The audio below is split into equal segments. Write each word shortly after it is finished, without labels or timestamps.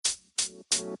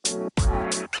Hello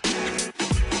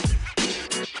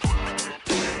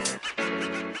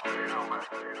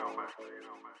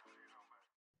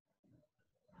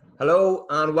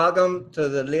and welcome to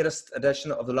the latest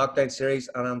edition of the Lockdown series,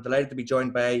 and I'm delighted to be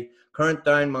joined by current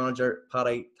Down manager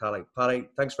Paddy Talley. Paddy,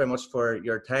 thanks very much for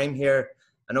your time here.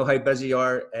 I know how busy you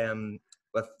are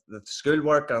with the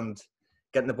schoolwork and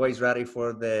getting the boys ready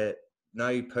for the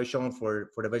now push on for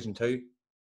Division 2.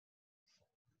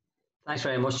 Thanks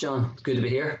very much, John. It's good to be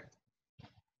here.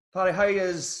 Paddy,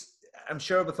 I'm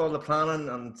sure with all the planning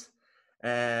and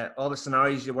all the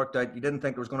scenarios you worked out, you didn't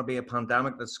think there was going to be a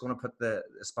pandemic that's going to put the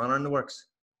spanner in the works?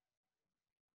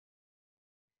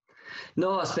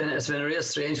 No, it's been a real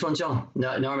strange one, John.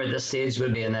 Normally at this stage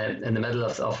we'll be in the middle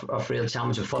of real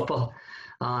championship football,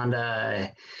 and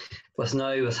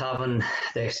with having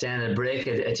the extended break,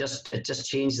 it just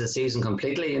changed the season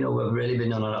completely. You know, we've really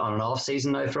been on an off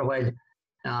season now for a while,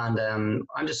 and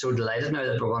I'm just so delighted now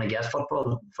that we're going to get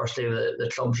football. Firstly,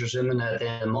 the clubs resuming at the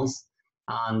end of the month,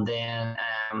 and then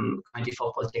county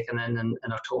football kicking in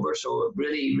October. So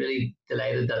really, really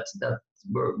delighted that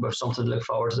we're something to look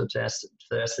forward to for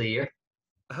the rest of the year.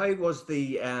 How was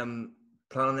the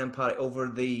planning then, Paddy, over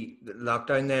the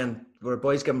lockdown then? Were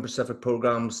boys given specific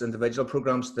programs, individual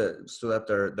programs, so that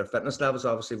their fitness levels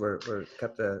obviously were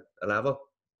kept a level?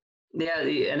 Yeah,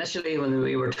 initially when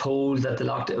we were told that the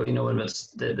lockdown, when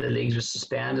the leagues were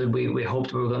suspended, we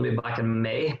hoped we were going to be back in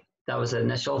May. That was the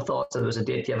initial thought. So there was a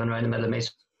date given around the middle of May.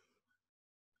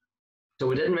 So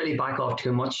we didn't really back off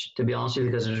too much, to be honest with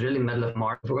you, because it was really middle of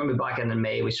March. If we're going to be back in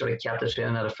May, we sort of kept the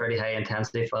training at a fairly high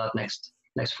intensity for that next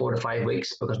 4 to 5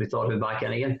 weeks, because we thought we'd be back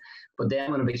in again. But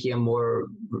then when it became more,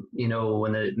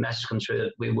 when the message came through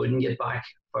that we wouldn't get back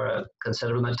for a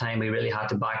considerable amount of time, we really had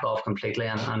to back off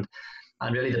completely.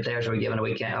 And really the players were given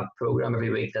a program every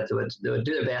week that they would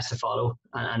do their best to follow.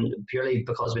 And purely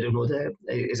because we don't know the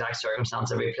exact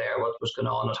circumstance of every player, what was going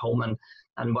on at home and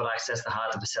what access they had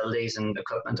to facilities and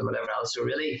equipment and whatever else. So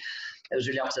really, it was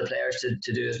really up to the players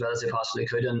to do as well as they possibly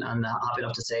could. And happy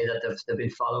enough to say that they've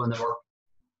been following the work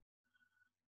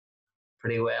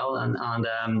pretty well. And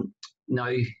now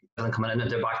they're coming in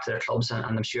and they're back to their clubs, and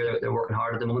I'm sure they're working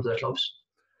hard at the moment with their clubs.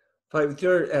 With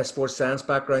your sports science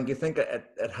background, do you think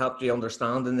it helped you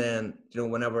understand, and then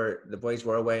whenever the boys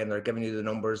were away and they're giving you the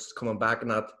numbers coming back,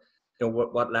 and that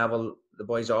what level the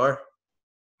boys are?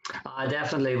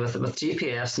 Definitely with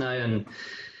GPS now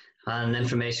and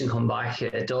information come back,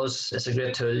 it's a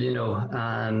great tool.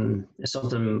 It's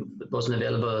something that wasn't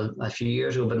available a few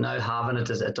years ago, but now having it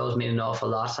does mean an awful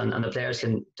lot, and the players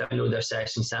can download their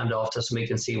section, send it off to us, and we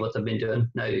can see what they've been doing.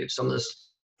 Now some of this,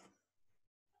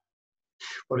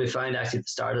 what we found actually at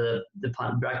the start of the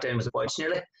breakdown was the boys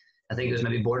nearly. I think it was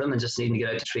maybe boredom and just needing to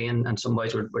get out to train, and some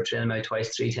boys were training out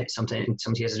twice, three, sometimes in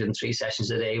some cases doing 3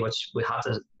 sessions a day, which we had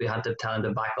to tell them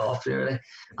to back off really.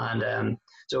 And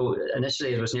so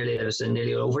initially it was nearly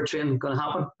overtrain going to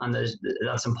happen, and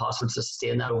that's impossible to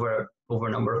sustain that over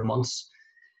a number of months.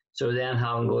 So then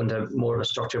having go into more of a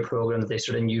structured program that they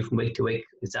sort of knew from week to week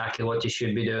exactly what you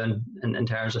should be doing in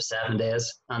terms of 7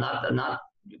 days, and that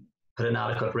put an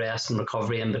adequate rest and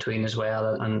recovery in between as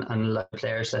well, and allow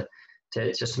players to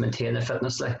just maintain their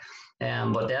fitness.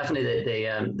 But definitely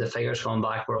the figures coming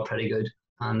back were all pretty good,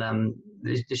 and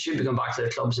they should be going back to their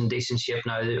clubs in decent shape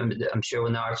now. I'm sure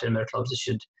when they are training their clubs,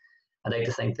 I'd like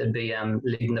to think they'd be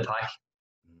leading the pack.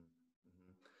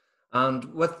 And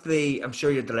I'm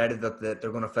sure you're delighted that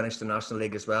they're going to finish the National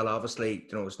League as well. Obviously,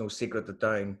 it's no secret that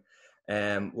Down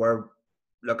we're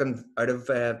looking out of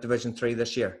Division 3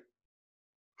 this year.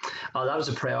 Oh, that was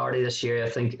a priority this year. I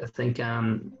think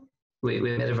we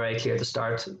made it very clear at the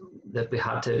start that we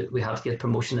had to get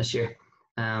promotion this year.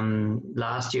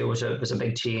 Last year was a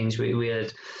big change. We had,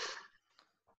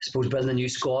 I suppose, building a new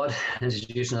squad,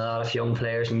 introducing a lot of young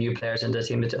players and new players into the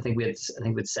team. I think we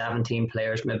had 17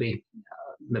 players, maybe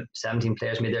 17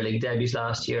 players made their league debuts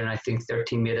last year, and I think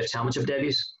 13 made their championship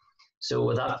debuts. So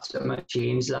with that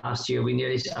change last year, we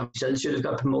nearly still should have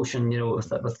got promotion.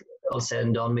 With all said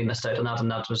and done, we missed out on that, and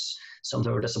that was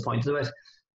something we're disappointed with.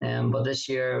 But this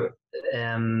year,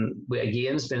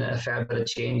 it's been a fair bit of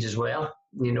change as well.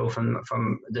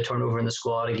 From the turnover in the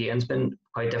squad, again, it's been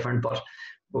quite different. But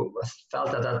I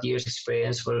felt that year's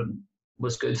experience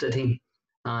was good for the team,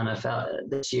 and I felt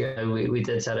this year we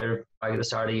did set our target at the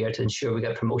start of the year to ensure we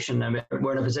get promotion. And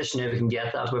we're in a position now we can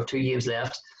get that. We have 2 games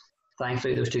left.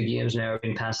 Thankfully, those 2 games now have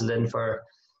been penciled in for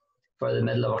the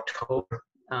middle of October,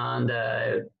 and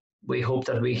we hope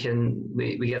that we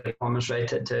get the performance right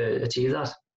to achieve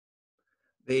that.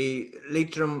 The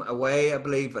Leitrim away, I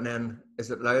believe, and then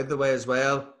is it Louth away as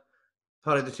well?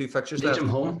 Paddy, the two fixtures Leitrim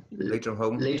left? home. Leitrim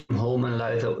home. Leitrim home and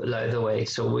Louth away.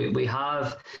 So we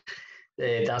have,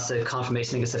 that's the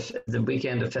confirmation, I guess, the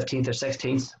weekend of 15th or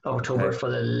 16th of October Okay. for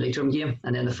the Leitrim game,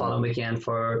 and then the following weekend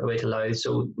for away to Louth.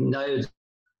 So now,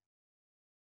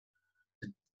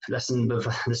 listen,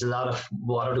 there's a lot of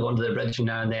water to go under the bridge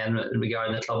now and then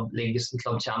regarding the club leagues and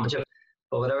club championship.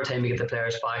 But whatever time we get the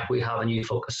players back, we have a new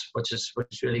focus, which is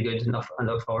really good enough, and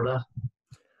look forward to that.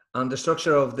 And the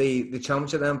structure of the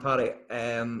championship then, Paddy,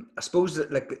 I suppose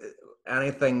that, like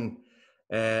anything,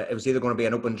 it was either going to be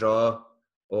an open draw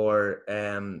or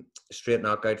straight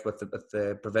knockout with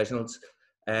the provisionals.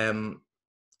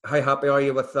 How happy are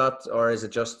you with that, or is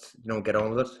it just, get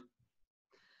on with it?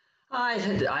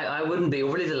 I wouldn't be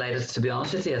overly delighted, to be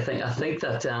honest with you. I think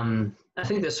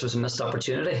this was a missed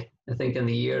opportunity. I think in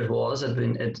the year it was, a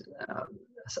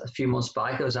few months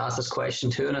back I was asked this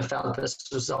question too, and I felt this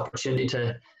was the opportunity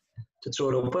to throw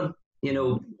it open.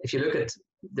 If you look at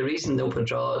the reason the open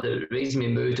draw, the reason we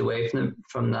moved away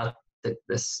from that,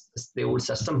 the old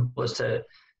system was to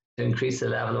increase the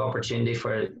level of opportunity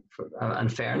for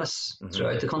and fairness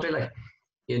throughout the country,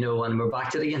 and we're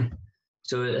back to it again.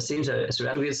 So it seems it's a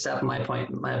really good step in my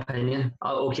opinion.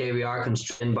 Okay, we are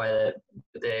constrained by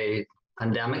the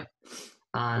pandemic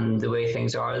and the way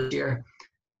things are this year,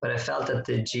 but I felt that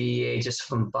the GAA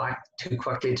just went back too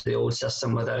quickly to the old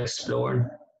system without exploring.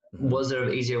 Was there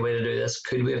an easier way to do this?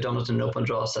 Could we have done it in an open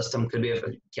draw system? Could we have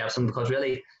kept them? Because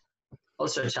really,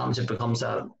 Ulster Championship becomes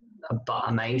a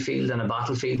minefield and a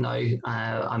battlefield now,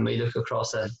 and we look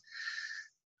across Ireland,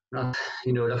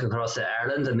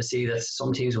 and we see that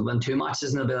some teams will win 2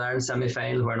 matches in the Bill Ireland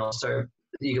semi-final, where in Ulster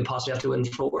you could possibly have to win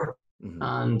 4.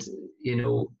 And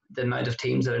the amount of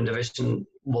teams that are in Division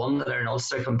 1 that are in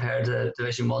Ulster compared to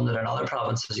Division 1 that are in other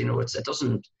provinces, it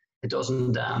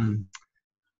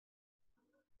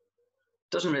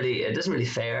isn't really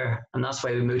fair, and that's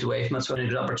why we moved away from it. So we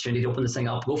need an opportunity to open this thing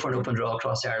up, go for an open draw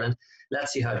across Ireland.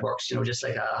 Let's see how it works. Just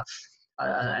like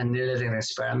an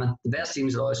experiment. The best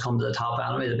teams will always come to the top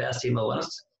anyway. The best team will win it.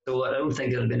 So I don't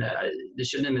think there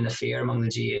shouldn't have been a fear among the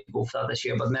GAA to go for that this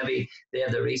year. But maybe they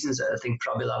have their reasons. I think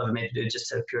probably a lot of it may do just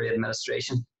to purely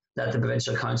administration. That the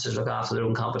provincial councils look after their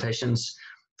own competitions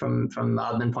from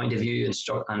admin point of view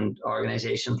and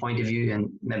organisation point of view, and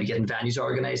maybe getting venues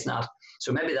organised and that.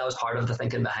 So maybe that was part of the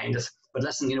thinking behind it. But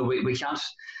listen, we can't,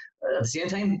 at the same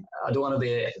time, I don't want to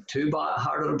be too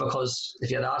hard on it, because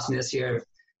if you had asked me this year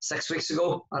 6 weeks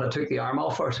ago, I'd have took the arm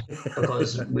off for it,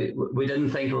 because we didn't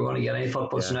think we were going to get any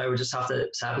football. Yeah. So now we just have to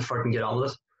settle for it and get on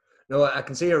with it. No, I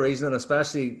can see your reasoning,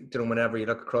 especially whenever you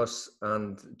look across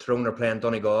and Tyrone are playing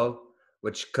Donegal,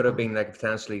 which could have been like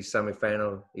potentially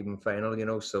semi-final, even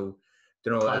final. So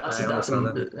that's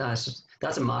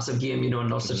a massive game,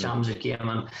 an Ulster Championship game,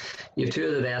 and you have 2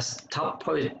 of the best top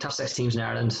 6 teams in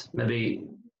Ireland, maybe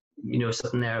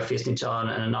sitting there facing each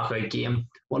other in a knockout game.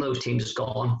 One of those teams is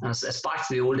gone, and it's back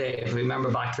to the old days. If we remember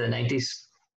back to the 90s,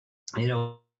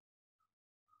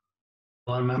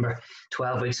 I remember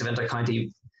 12 weeks of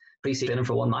inter-county pre-season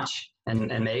for 1 match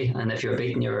in May, and if you're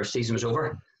beaten, your season was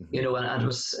over. And it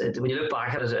was, when you look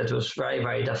back at it, it was very,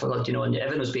 very difficult. And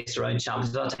everything was based around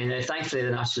champions at that time. And thankfully, the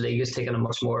National League has taken a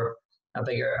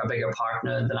bigger part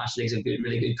now. The National League is a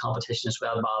really good competition as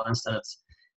well, balanced, and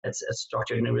it's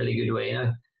structured in a really good way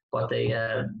now. But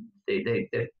the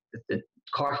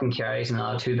Cork and Kerry's and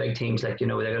all 2 big teams, they're going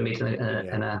to meet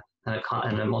in a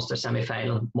Munster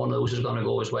semi-final. One of those is going to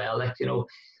go as well,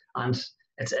 and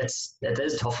it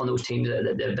is tough on those teams.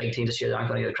 The big teams this year, they aren't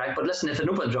going to get a crack. But listen, if an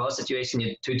open draw situation,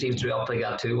 you 2 teams drew up, like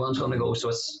that, 2-1's going to go. So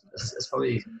it's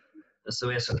probably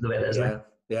the way it is.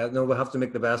 Yeah. No, we have to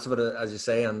make the best of it, as you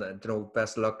say, and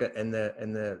best of luck in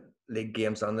the league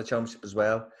games and the championship as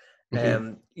well.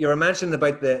 You were mentioning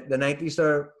about the 90s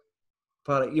there,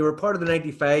 Paddy. You were part of the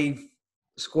 95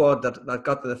 squad that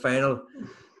got to the final.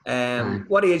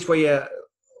 What age were you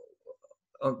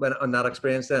on that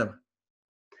experience then?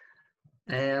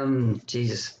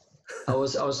 Jesus, I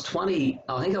was 20.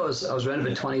 I think I was around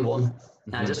about 21.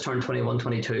 I just turned 21,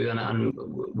 22, and I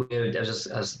was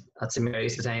at St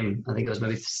Mary's at the time. I think it was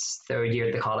maybe 3rd year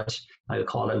at the college. I got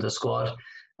called into the squad. I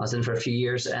was in for a few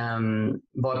years,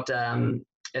 but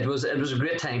it was a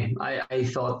great time. I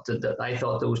thought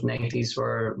those 90s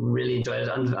were really enjoyed it,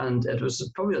 and it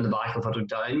was probably on the back of what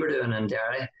Down were doing in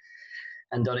Derry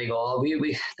and Donegal.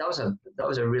 That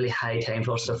was a really high time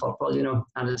for Ulster football,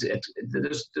 and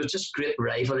there's just great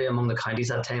rivalry among the counties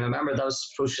that time. I remember I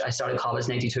started college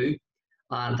in '92,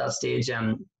 and at that stage,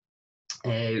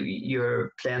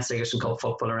 you're playing Sigerson Cup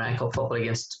football or Ryan Cup football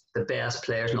against the best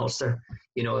players in Ulster.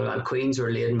 And Queens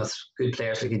were laden with good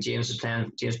players, like James was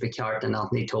playing, James Buchanan and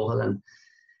Anthony Tohill, and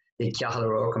Cathal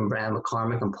O'Rourke and Brian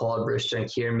McCormick and Paul Brewster and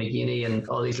Kieran McGeeney and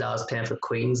all these lads playing for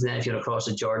Queens. And then if you went across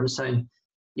to Jordanstown,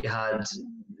 you had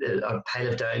a pile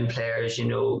of Down players, you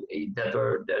know, that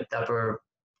were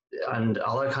and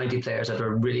other county players that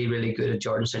were really, really good at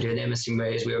Jordanstown. Your name is St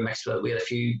Mary's. We were mixed with. We had a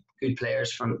few good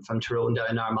players from Tyrone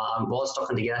down Armagh. We all stuck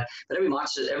in together. But every one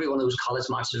of those college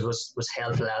matches was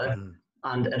held for leather,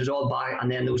 and it was all back. And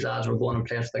then those lads were going and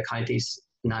playing for their counties,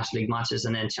 National League matches,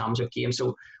 and then championship games.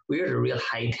 So we were at a real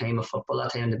high time of football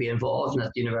that time to be involved, and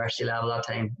at university level that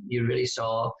time, you really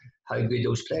saw how good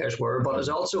those players were. But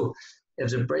it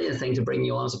was a brilliant thing to bring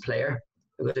you on as a player.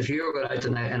 Because if you were going out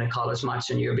in a college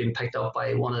match and you're being picked up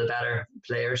by one of the better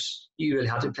players, you really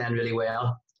had to be playing really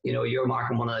well. You know, you're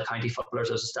marking one of the county footballers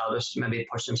that was established, maybe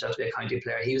pushed himself to be a county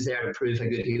player. He was there to prove how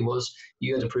good he was.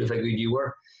 You had to prove how good you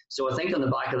were. So I think on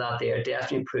the back of that there,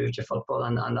 definitely improved your football.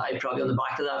 And I probably on the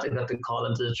back of that, I got been called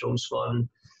into the Tyrone squad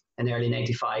in early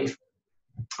 95.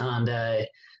 And it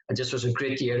just was a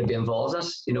great year to be involved in it.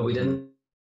 You know, we didn't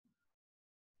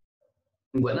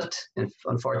win it, and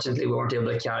unfortunately we weren't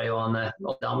able to carry on the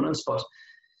dominance, but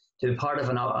to be part of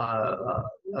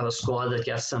a squad that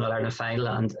gets an All-Ireland final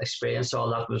and experience all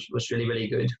that was really, really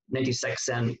good. 96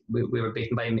 then we were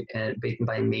beaten by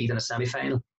Meath in a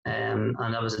semi-final, and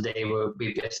that was a day where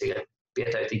we basically got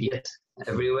beat out the gate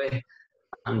every way,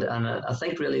 and I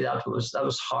think really that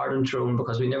was hard in Tyrone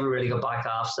because we never really got back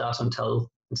after that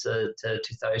until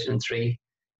 2003.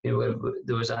 You know,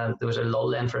 there was a lull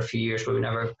then for a few years where we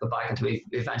never got back until we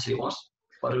eventually won.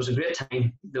 But it was a great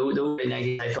time. The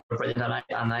 90s I thought were brilliant,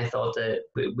 and I thought that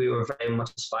we were very much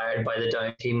inspired by the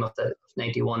Down team of the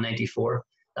 91, 94.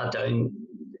 That Down,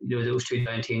 you know, those two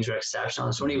Down teams were exceptional.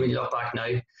 It's only when you look back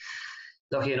now.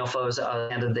 Lucky enough, I was at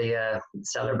the end of the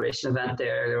celebration event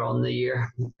there earlier on in the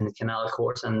year in the Canal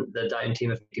Court, and the Down team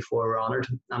of 94 were honoured,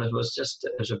 and it was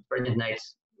a brilliant night.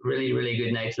 Really, really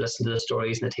good night to listen to the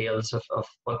stories and the tales of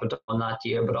what went on that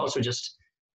year, but also just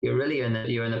you're in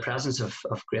the presence of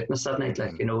greatness that night.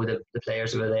 Like, you know, the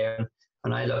players who were there,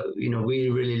 and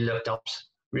we really did look up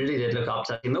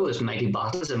to that. You know, there's mighty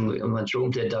battles, and when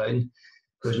Tyrone played Down,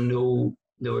 there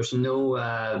was no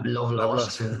love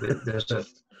lost. There's a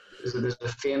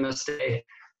famous day.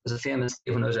 There's a famous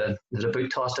day when there's a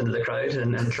boot tossed into the crowd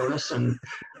in Clonus, and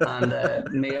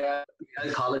Mayor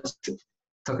College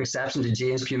took exception to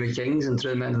James Puma Kings and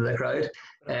threw him into the crowd.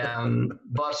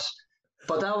 But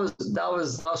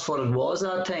that's what it was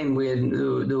that time.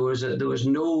 There was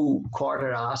no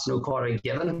quarter asked, no quarter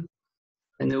given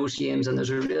in those games, and there's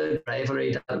a real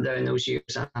rivalry there in those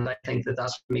years. And I think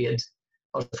that's made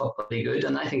us football really good,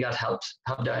 and I think that helped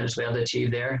Down as well to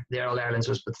achieve their All-Irelands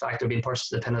was the fact they're being pushed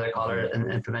to the pin of their collar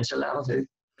in provincial level too.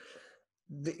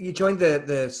 You joined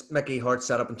the Mickey Harte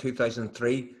setup in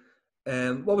 2003.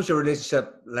 What was your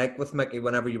relationship like with Mickey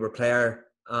whenever you were a player?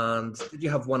 And did you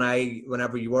have one eye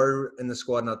whenever you were in the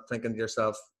squad, not thinking to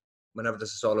yourself, whenever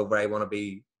this is all over, I want to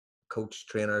be coach,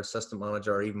 trainer, assistant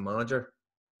manager, or even manager?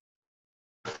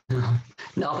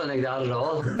 Nothing like that at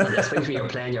all. Especially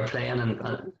when you're playing. And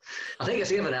I think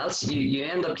it's even else. You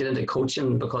end up getting into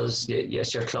coaching because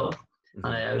it's your club. Mm-hmm.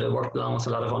 And I would have worked along with a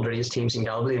lot of underage teams in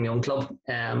Galway in my own club,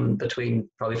 between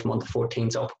probably from under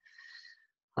 14s up.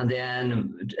 And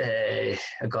then I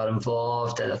got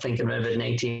involved, I think around about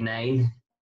 99.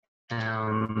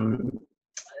 I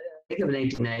think in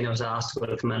 99 I was asked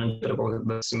to come in and work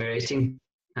with the Mary's team.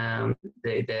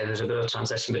 There's a bit of a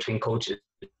transition between coaches,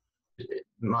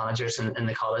 managers in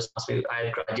the college. I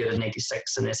had graduated in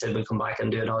 86 and they said we'll come back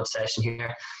and do an odd session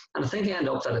here. And I think I ended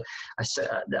up that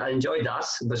I enjoyed that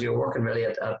because you're working really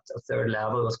at a third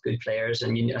level with good players,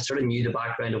 and I sort of knew the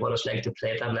background of what it's like to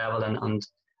play at that level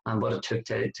and what it took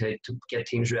to get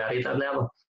teams ready at that level.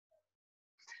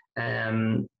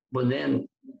 Well, then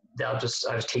I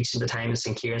was teaching at the time in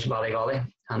St. Kieran's in Ballygolly,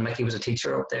 and Mickey was a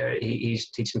teacher up there. He's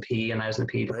teaching PE, and I was in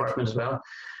the PE department as well.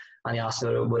 And he asked me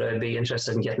would I be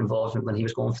interested in getting involved when he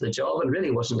was going for the job. And really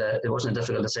it wasn't a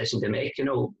difficult decision to make. You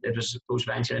know, it was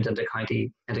venturing into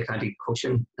county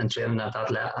coaching and training at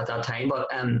that time. But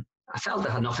I felt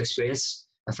I had enough experience.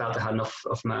 I felt I had enough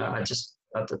of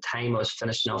at the time I was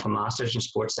finishing off a master's in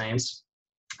sports science.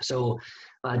 So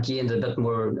I gained a bit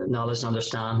more knowledge and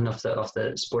understanding of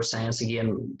the sports science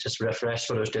again, just refreshed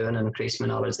what I was doing and increased my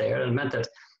knowledge there. And it meant that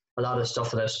a lot of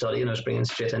stuff that I was studying I was bringing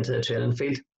straight onto the training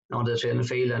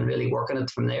field and really working it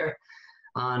from there.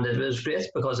 And it was great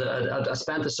because I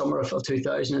spent the summer of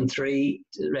 2003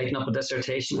 writing up a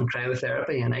dissertation on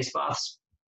cryotherapy and ice baths.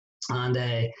 And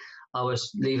I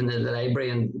was leaving the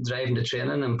library and driving to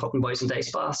training and putting boys in ice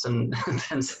baths and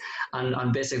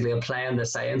basically applying the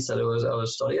science that I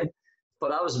was studying. but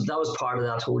that was part of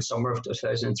that whole summer of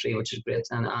 2003, which was great.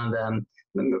 And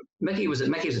Mickey was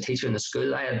a teacher in the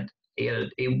school.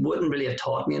 He wouldn't really have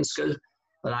taught me in school,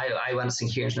 but I went to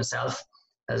St. Kieran's myself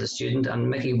as a student, and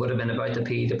Mickey would have been about the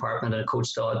PE department and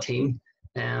coached the odd team.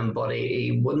 But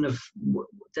he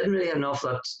didn't really have an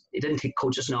awful lot. He didn't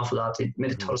coach us an awful lot. He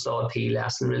made a taught us the odd PE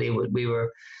lesson. Really, we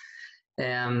were.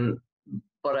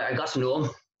 But I got to know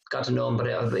him. But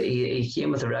he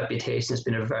came with a reputation. He's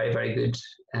been a very, very good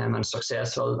and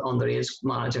successful underage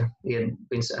manager. He had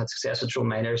success with Tyrone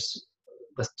Minors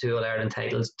with 2 All-Ireland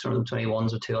titles, Tyrone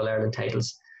 21s with 2 All-Ireland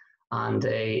titles, and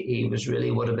he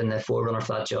would have been the forerunner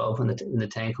for that job when the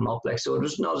time come up. So it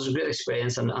was a great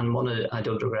experience, and one I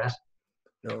don't regret.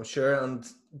 No, sure. And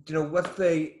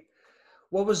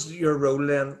what was your role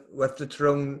then with the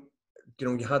Tyrone?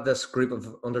 You had this group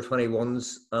of under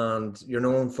 21s, and you're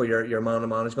known for your man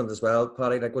management as well,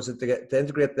 Paddy. Was it to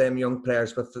integrate them young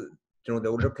players with the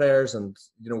older players and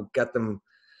get them,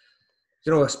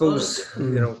 I suppose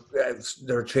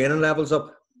their training levels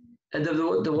up? And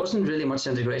there wasn't really much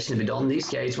integration to be done. These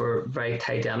guys were very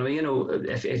tight anyway.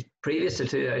 If previous to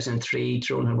 2003,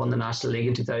 Tyrone had won the National League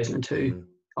in 2002.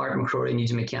 Art McCrory and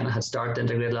Eugene McKenna had started to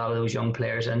integrate a lot of those young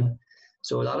players in.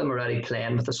 So a lot of them were already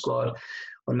playing with the squad.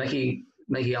 When Mickey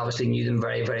obviously knew them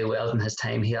very, very well from his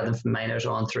time. He had them from minors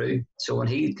on through. So when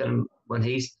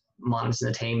he's managing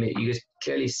the team, you could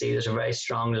clearly see there's a very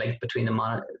strong link between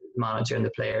the manager and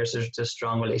the players. There's a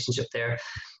strong relationship there.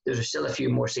 There's still a few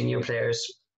more senior players.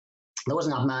 There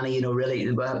wasn't that many, really,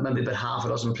 maybe about half a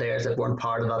dozen players that weren't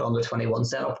part of that under 21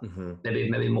 setup.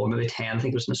 Maybe more, maybe 10. I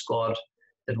think it was in the squad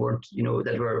that weren't,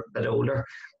 that were a bit older.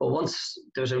 But once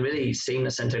there was a really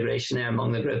seamless integration there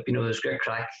among the group, there was great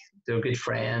crack. They were good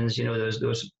friends, there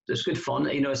was good fun.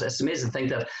 It's amazing to think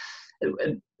that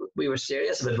we were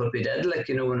serious about what we did.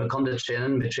 When it come to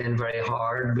training, we trained very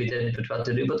hard. We did what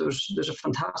to do, but there's a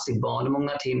fantastic bond among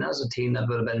that team. That was a team that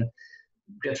would have been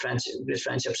great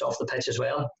friendships off the pitch as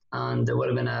well. And there would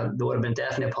have been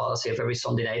definitely a policy of every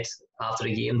Sunday night after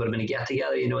the game would have been a get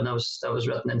together. And that was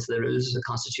written into the rules of the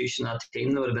constitution of that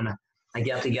team. There would have been a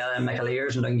get together in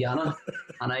McAlears and Dungannon,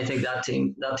 and I think that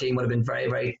team would have been very,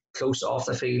 very close off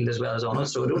the field as well as on it.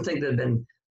 So I don't think they'd been.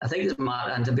 I think it's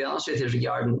mad. And to be honest with you,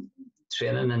 regarding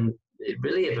training, and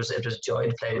it was joy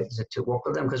to play with, to work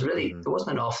with them, because really there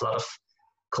wasn't an awful lot of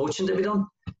coaching to be done.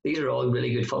 These are all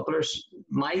really good footballers.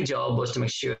 My job was to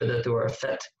make sure that they were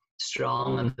fit,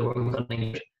 strong, and they weren't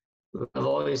going to. I've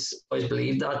always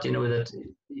believed that that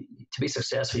to be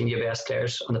successful, you need your best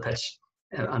players on the pitch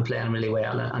and playing really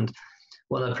well. And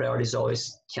one of the priorities is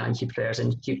always can keep players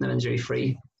and keep them injury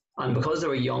free. And because they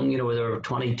were young, they were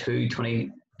 22,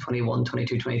 20, 21,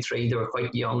 22, 23, they were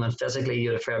quite young, and physically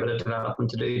you had a fair bit of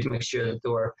development to do to make sure that they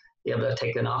were able to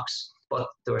take the knocks. But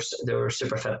they were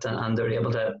super fit, and they were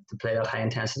able to play that high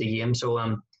intensity game. So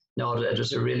no, it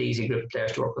was a really easy group of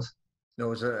players to work with. No, it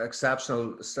was an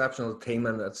exceptional team,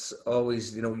 and it's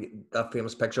always that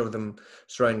famous picture of them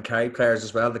surrounding Kerry players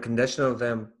as well. The condition of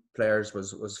them players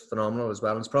was phenomenal as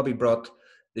well, and it's probably brought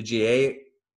the GA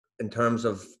in terms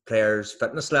of players'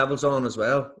 fitness levels on as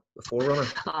well. The forerunner.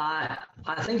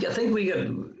 I think we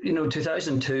got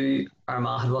 2002.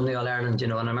 Armagh had won the All Ireland,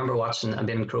 and I remember watching and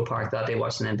being in Croke Park that day,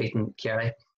 watching them beating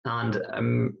Kerry, and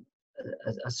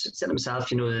I said to myself,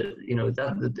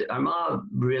 that Armagh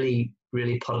really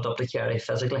put it up to Kerry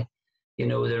physically.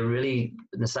 They're really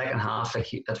in the second half. At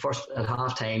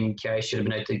half time, Kerry should have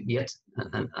been out the gate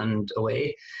and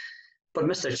away, but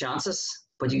missed their chances.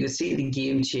 But you could see the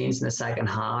game change in the second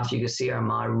half. You could see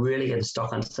Armagh really getting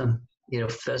stuck into them,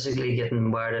 physically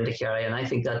getting wired into Kerry. And I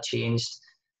think that changed.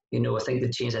 I think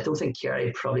that changed. I don't think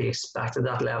Kerry probably expected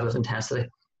that level of intensity,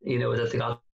 that they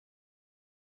got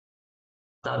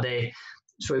that day.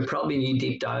 So we probably knew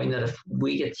deep down that if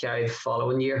we get Kerry the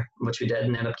following year, which we did,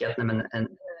 and end up getting them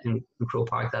in Croke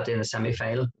Park that day in the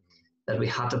semi-final, that we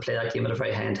had to play that game at a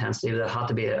very high intensity. There had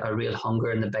to be a real hunger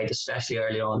in the bite, especially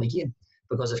early on in the game.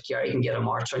 Because if Kerry can get a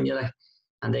march on you,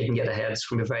 and they can get ahead, it's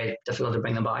going to be very difficult to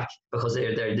bring them back, because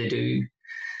they do.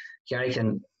 Kerry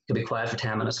can be quiet for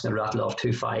 10 minutes, going to rattle off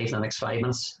 2-5 in the next 5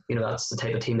 minutes. That's the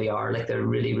type of team they are. They're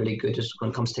really, really good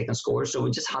when it comes to taking scores. So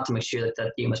we just had to make sure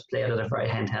that game was played at a very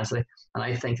high intensity. And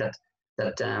I think that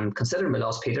considering we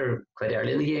lost Peter quite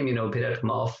early in the game, Peter had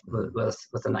come off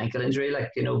with an ankle injury,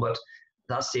 but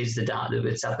that stage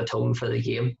it set the tone for the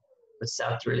game. It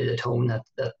set really the tone that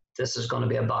this is going to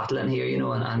be a battle in here,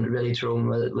 and really thrown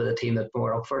with a team that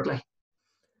more up for it.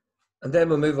 And then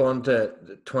we'll move on to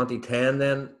 2010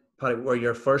 then, Paddy, where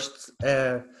your first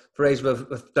phrase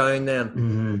with Down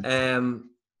then.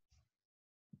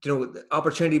 Mm-hmm.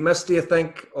 Opportunity missed, do you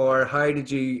think? Or how did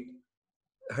you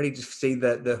how did you see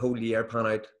the whole year pan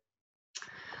out?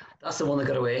 That's the one that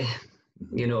got away.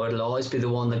 You know, it'll always be the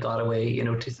one that got away. You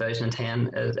know,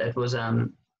 2010. It was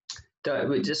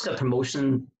we just got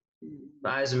promotion.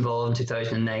 I was involved in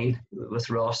 2009 with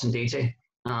Ross and DJ,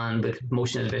 and with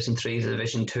promotion of Division 3 to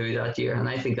Division 2 that year. And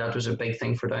I think that was a big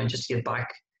thing for Down, just to get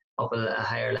back up at a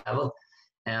higher level.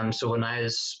 So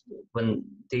when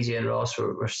DJ and Ross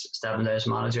were stepping down as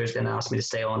managers, then asked me to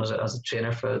stay on as a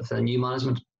trainer for the new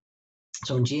management.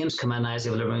 So when James came in, I was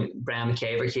able to bring Brian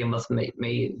McCaver came with me.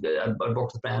 I'd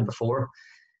worked with Brian before.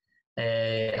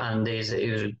 And he was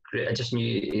great. I just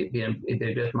knew he'd be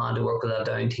a great man to work with that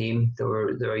Down team. They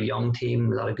were a young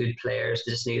team, a lot of good players.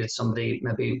 They just needed somebody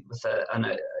maybe with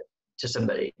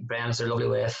Brian has a lovely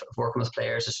way of working with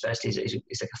players, especially he's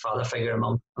like a father figure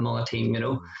among a team, you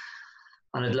know.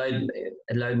 And it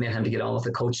allowed me and him to get on with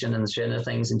the coaching and the training of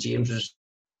things. And James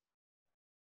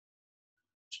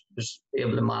was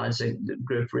able to manage the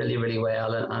group really, really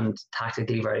well and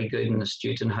tactically very good and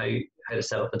astute in how to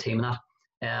set up the team and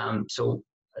that. So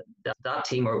that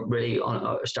team were really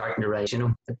starting to rise, you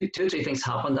know. 2 or 3 things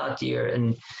happened that year,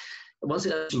 and once they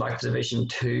got back to Division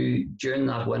 2, during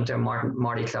that winter,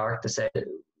 Marty Clark decided to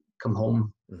come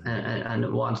home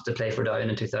and wanted to play for Down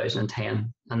in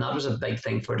 2010, and that was a big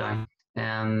thing for Down.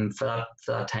 For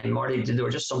that time, Marty, there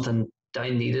was just something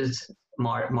Down needed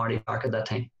Marty Clark at that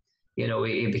time. You know,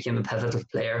 he became a pivotal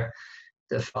player.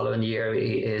 The following year,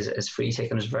 his free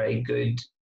taking was very good.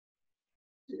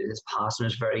 His passing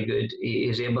was very good. He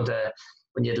was able to,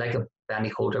 when you'd like a Benny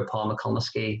Coulter, Paul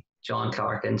McComiskey, John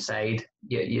Clark inside,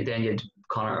 you'd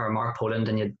Connor or Mark Poland,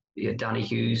 and you'd Danny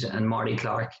Hughes and Marty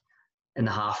Clark in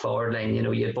the half forward line. You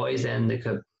know, you had boys then that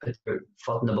could put their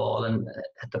foot in the ball and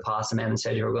hit the pass, and then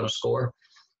said you were going to score.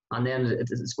 And then I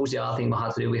suppose the other thing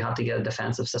we had to get a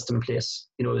defensive system in place.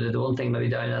 You know, the one thing maybe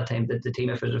Down at that time, that the team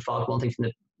effort had fought, one thing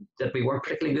from that we weren't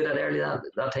particularly good at early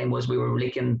that time was we were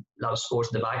leaking a lot of scores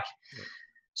to the back. Yeah.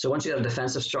 So once you had a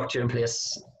defensive structure in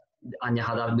place and you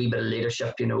had that wee bit of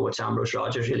leadership, you know, which Ambrose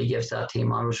Rogers really gives to that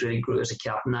team. Ambrose really grew as a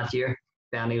captain that year.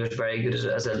 Benny was very good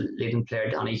as a leading player.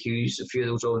 Danny Hughes, a few of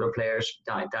those older players,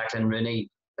 Declan Rooney,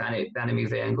 Benny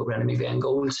McVeigh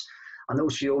goals. And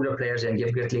those few older players then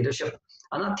give great leadership.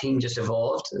 And that team just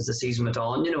evolved as the season went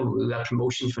on. You know, we got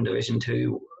promotions from Division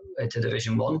 2 to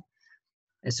Division 1.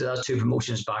 And so that's 2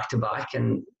 promotions back to back.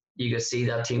 And you could see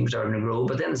that team starting to grow.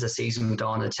 But then as the season went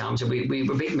on, the championship, we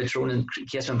were beating Matrone in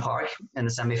Casement Park in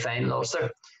the semi-final also.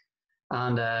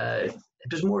 And it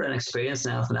was more an experience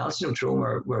than anything else. You know,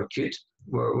 Tyrone were cute.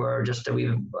 We're just,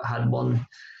 we had one,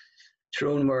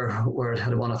 Tyrone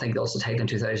had one, I think, also title in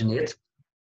 2008.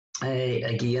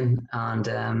 Again,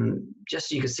 and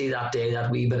just you could see that day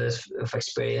that wee bit of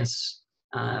experience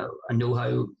and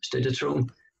know-how stood at Tyrone.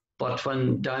 But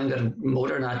when Down got a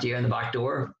motor in that year in the back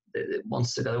door,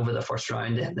 once they got over the first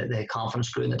round, the confidence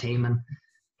grew in the team, and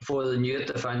before they knew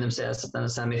it, they found themselves in a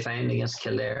semi-final against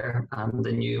Kildare, and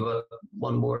they knew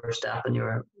one more step and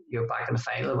you're back in the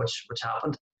final, which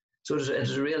happened. So it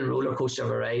was a real roller coaster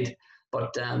of a ride.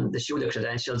 But they showed their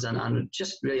credentials, and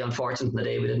just really unfortunate in the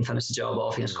day we didn't finish the job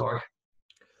off against Cork.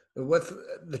 With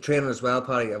the training as well,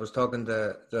 Paddy, I was talking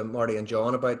to Marty and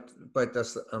John about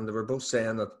this, and they were both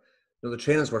saying that, you know, the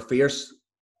trainings were fierce.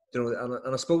 You know,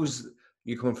 and I suppose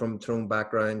you coming from Tyrone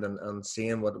background and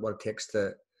seeing what it takes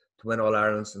to win All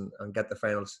Irelands and get the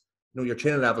finals. You know, your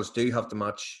training levels do have to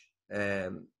match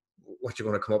what you're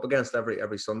going to come up against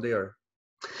every Sunday, or.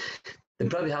 They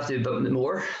probably have to do a bit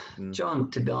more, John,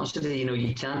 to be honest with you. You know,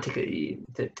 you can't take it,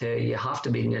 you have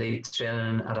to be nearly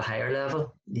training at a higher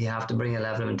level. You have to bring a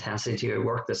level of intensity to your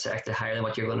work that's actually higher than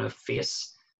what you're going to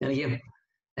face in a game.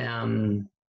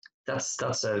 That's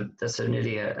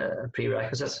nearly a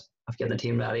prerequisite of getting the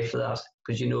team ready for that,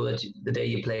 because you know that the day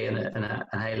you play in a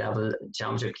high level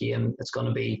championship game, it's going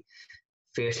to be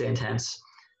fiercely intense.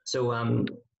 So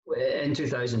in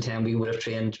 2010, we would have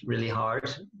trained really hard.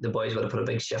 The boys would have put a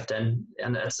big shift in,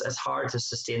 and it's hard to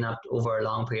sustain that over a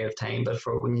long period of time. But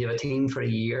for when you have a team for a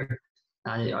year,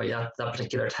 and at that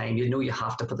particular time, you know you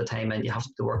have to put the time in, you have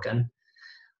to work in,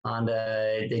 and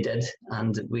they did,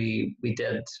 and we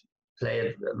did play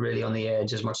it really on the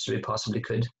edge as much as we possibly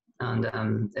could, and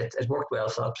it worked well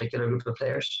for that particular group of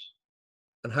players.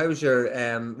 And how's your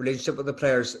relationship with the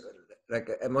players? Like,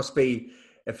 it must be,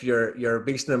 if you're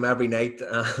beasting them every night,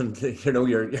 and you know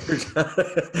you're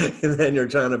and then you're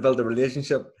trying to build a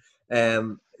relationship.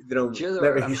 You know, I'm sure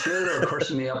they were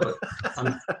cursing me up.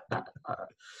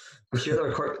 I'm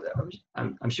sure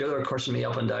I'm sure they were cursing me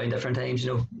up and down different times,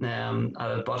 at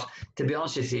it. But to be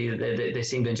honest with you, they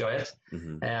seem to enjoy it.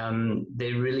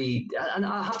 They really, and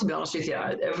I have to be honest with you,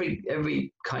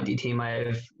 every county team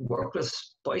I've worked with,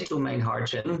 boys don't mind hard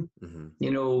training.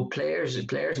 Players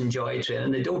enjoy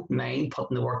training. They don't mind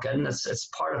putting the work in. It's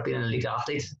part of being an elite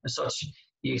athlete. As such,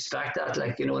 you expect that, and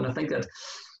I think that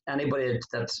anybody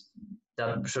that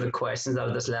sort of questions that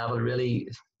at this level, really,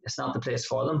 it's not the place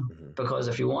for them. Because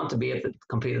if you want to be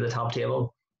compete at the top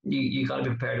table, you got to be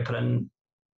prepared to put in,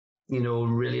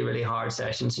 really, really hard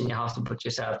sessions, and you have to put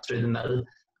yourself through the middle,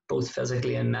 both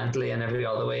physically and mentally and every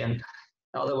other way. And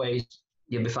otherwise,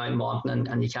 you'll be found wanting,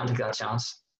 and you can't take that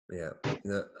chance. Yeah,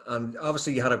 and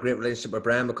obviously you had a great relationship with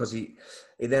Brian, because he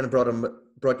then brought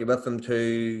you with him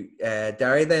to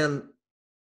Derry then,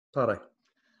 Paddy.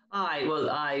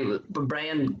 But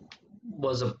Brian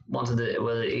wanted him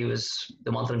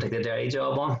to take the Derry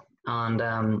job on,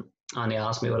 and he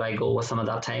asked me would I go with him at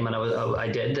that time, and I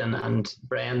did, and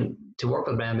Brian, to work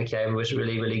with Brian McCabe was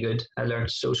really, really good. I learned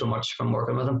so much from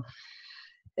working with him.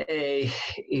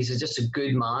 He's just a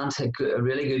good man, a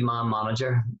really good man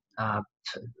manager, an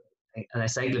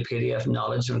encyclopedia of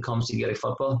knowledge when it comes to Gaelic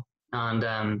football,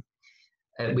 and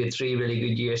we had 3 really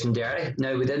good years in Derry.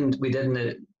 Now we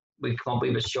come up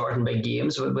with short and big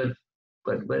games, but we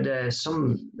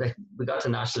got to the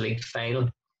National League final,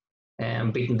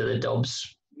 beaten to the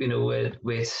Dubs. We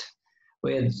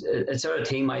had a sort of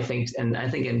team, I think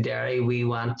in Derry we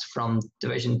went from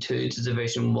Division 2 to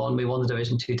Division 1. We won the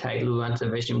Division 2 title. We went to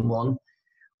Division 1.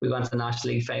 We went to the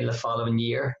National League final the following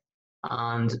year,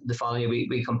 and the following year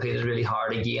we competed really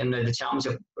hard again. Now the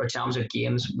championship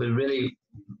games, we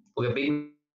got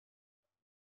beaten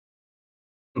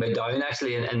by Down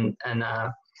actually in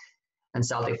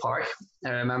Celtic Park. I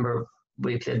remember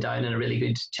we played Down in a really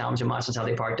good championship match in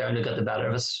Celtic Park. Down got the better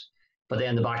of us, but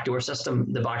then the backdoor system,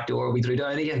 we drew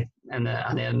Down again, and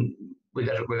then we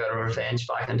got a revenge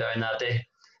back in Down that day,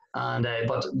 and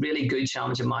but really good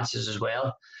championship matches as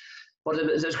well. But it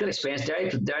was a good experience.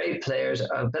 Derry players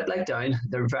are a bit like Down.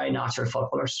 They're very natural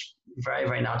footballers, very,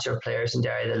 very natural players in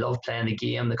Derry. They love playing the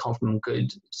game. They come from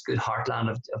good heartland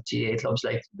of GA clubs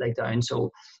like Down.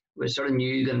 So we sort of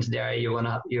knew going to Derry, you're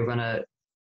gonna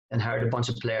inherit a bunch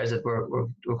of players that were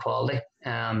quality.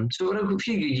 So in a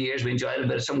few good years, we enjoyed a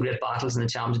bit of some great battles in the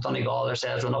Championship. Donegal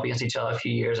ourselves run up against each other a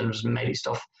few years, and it was mighty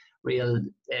stuff, real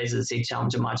edge of the seat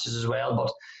championship matches as well.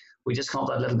 But we just come up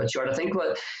that little bit short. I think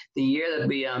the year that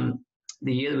we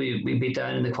beat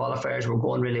Down in the qualifiers, were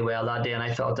going really well that day, and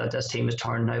I felt that this team was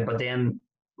turning now. But then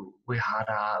we had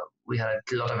a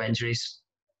lot of injuries.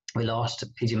 We lost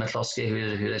PG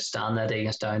McCluskey, who was standing that day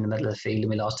against Down in the middle of the field, and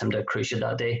we lost him to Crucia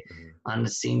that day. And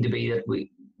it seemed to be that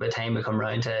by the time we come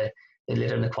round to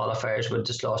later in the qualifiers, we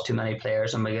just lost too many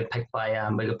players, and we got picked by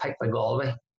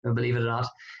Galway, believe it or not,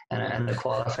 in the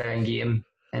qualifying game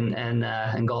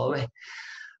in Galway.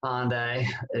 And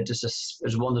it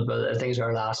was wonderful. I think it was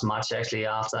our last match actually.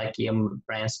 After that game,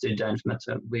 Brian stood down from it.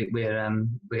 We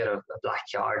got a black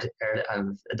card.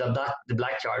 The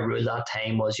black card rule that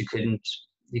time was you couldn't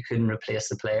replace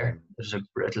the player. It was a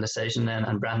brutal decision then,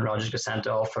 and Brendan Rodgers got sent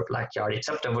off for a black card. He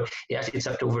actually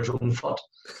tipped over his own foot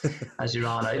as he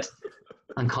ran out,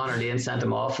 and Conor Lane sent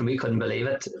him off, and we couldn't believe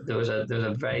it. There was a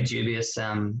very dubious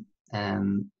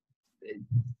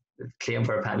claim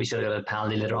for a penalty. We should have got a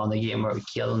penalty later on in the game where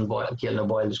Keelan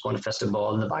O'Boyle was going to fist a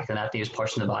ball in the back of the net, and he was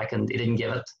pushing the back, and he didn't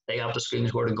give it. They got up the screen and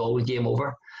scored a goal with game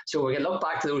over. So we can look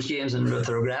back to those games and with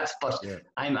regret. But yeah.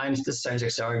 This sounds like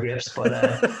sour grapes, but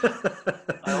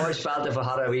I always felt if I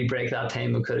had a wee break that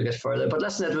time, we could have got further. But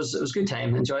listen, it was a good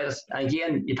time. Enjoyed it.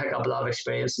 Again, you pick up a lot of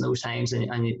experience in those times,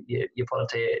 and you put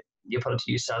it to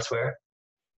use elsewhere.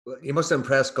 Well, you must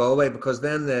impress Galway, because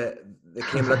then they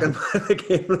came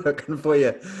looking for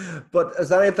you. But is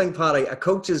that anything, Paddy? A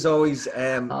coach is always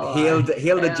hailed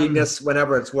a genius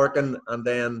whenever it's working, and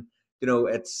then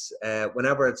it's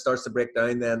whenever it starts to break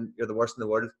down, then you're the worst in the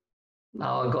world.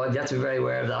 Oh God, you have to be very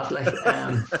aware of that.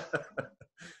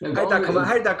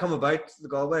 How'd that come about, the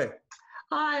Galway?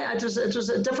 It was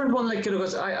a different one. To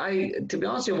be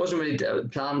honest, I wasn't really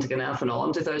planning to get anything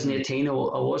on 2018. I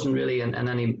wasn't really in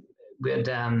any.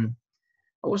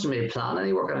 I wasn't really planning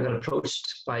any work, and I got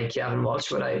approached by Kevin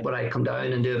Walsh would I come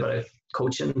down and do a bit of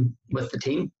coaching with the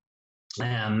team.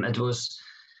 It was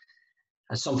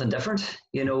something different,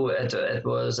 it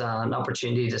was an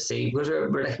opportunity to see, because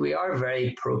we are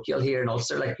very parochial here in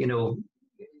Ulster, no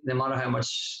matter how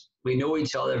much we know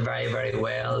each other very, very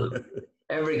well.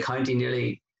 Every county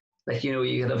nearly,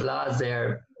 you could have lads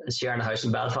there sharing a house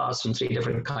in Belfast from 3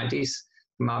 different counties,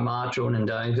 from Armagh, Tyrone and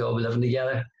Donegal, living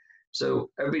together. So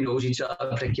everybody knows each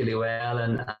other particularly well,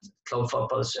 and club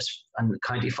football is just, and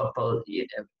county football,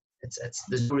 it's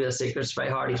there's no real secrets. It's very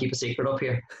hard to keep a secret up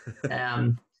here.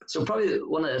 So probably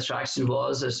one of the attractions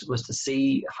was to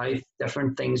see how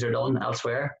different things are done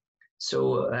elsewhere.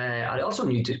 So I also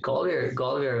knew to Galway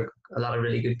a lot of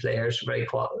really good players, a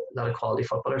lot of quality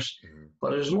footballers. Mm-hmm.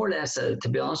 But it was more or less, to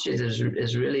be honest with you,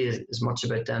 is really as much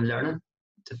about them learning,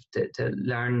 to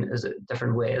learn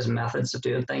different ways and methods of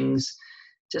doing things,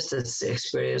 just to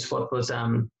experience what was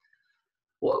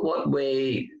what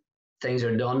way things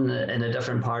are done in a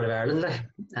different part of Ireland,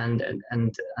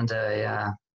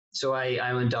 so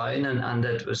I went down, and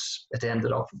it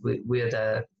ended up we had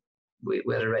a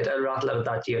right out rattle out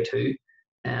that year too.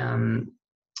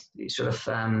 Sort of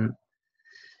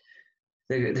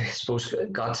they suppose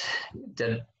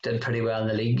did pretty well in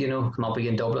the league, come up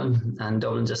against Dublin, and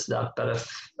Dublin just that bit of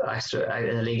extra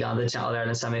in the league and the Channel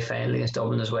Ireland semi-final against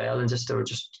Dublin as well, and they were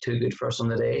just too good for us on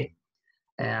the day.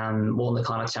 Won the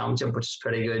Connacht Championship, which is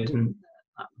pretty good,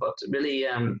 but really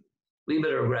we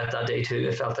bit of regret that day too.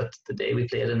 I felt that the day we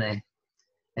played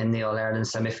in the All Ireland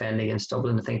semi-final against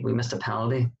Dublin, I think we missed a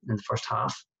penalty in the first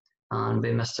half, and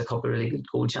we missed a couple of really good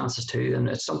goal chances too. And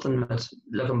it's something that,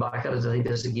 looking back at it, I think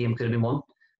this game could have been won.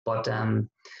 But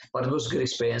it was a good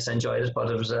experience. I enjoyed it,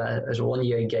 but it was a 1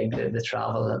 year gig. The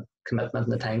travel, the commitment,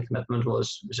 and the time commitment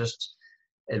was just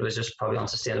probably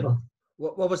unsustainable.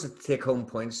 What was the take-home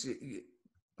points,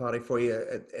 Paddy, for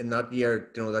you in that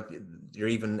year? That you're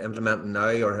even implementing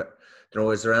now, or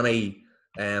is there any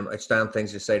outstanding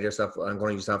things you say to yourself, I'm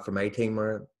going to use that for my team?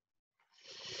 Or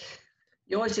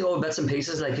you always take all bits and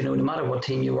pieces, no matter what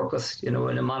team you work with, no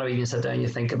matter when you sit down, you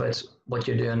think about what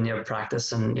you're doing, your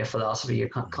practice and your philosophy, you're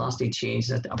constantly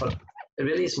changing it. But it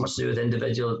really is much to do with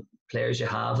individual players you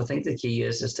have. I think the key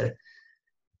is to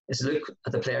look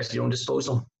at the players at your own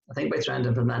disposal. I think by trying to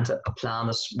implement a plan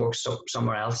that works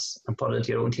somewhere else and put it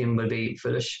into your own team would be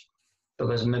foolish,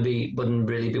 because maybe wouldn't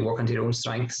really be working to your own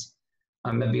strengths,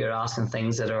 or maybe you're asking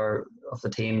things that are of the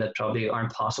team that probably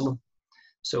aren't possible.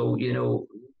 So,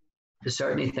 there's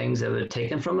certainly things that were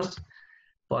taken from it,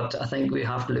 but I think we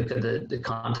have to look at the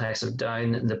context of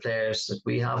Down and the players that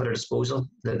we have at our disposal,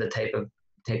 the type of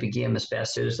game that's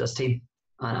best suits this team,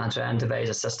 and try and devise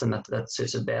a system that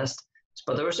suits it best.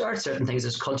 But there are certain things,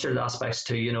 there's cultural aspects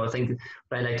too. I think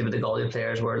what I liked about the Galway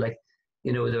players were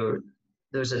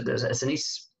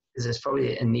there's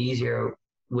probably an easier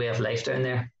way of life down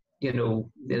there. They're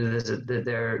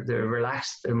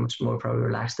relaxed. They're much more probably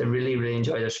relaxed. They really, really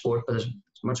enjoy their sport, but it's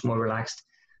much more relaxed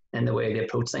in the way they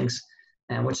approach things,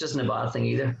 which isn't a bad thing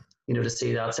either. To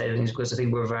see that side of things, because I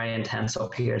think we're very intense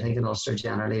up here. I think in Ulster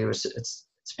generally, it's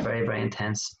very, very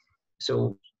intense.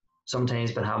 So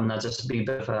sometimes, but having that just be a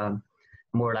bit of a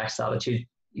more relaxed attitude,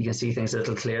 you can see things a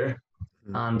little clearer.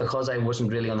 Mm-hmm. And because I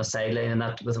wasn't really on the sideline and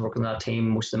that with working with that team,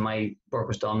 most of my work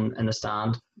was done in the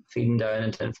stand, feeding down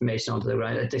into information onto the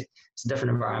ground. It's a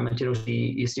different environment, so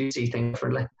you do see things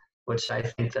differently, which I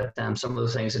think that some of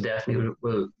those things are definitely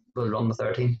will run with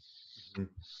our team.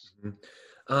 Mm-hmm.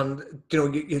 And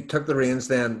you took the reins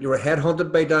then. You were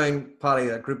headhunted by Down, Paddy,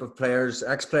 a group of players,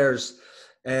 ex-players.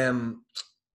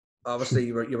 Obviously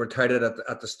you were touted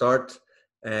at the start.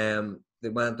 They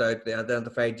went out, they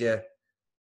identified you.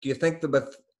 Do you think that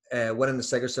with winning the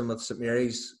Sigerson with St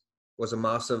Mary's was a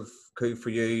massive coup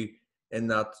for you, in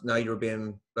that now you're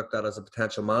being looked at as a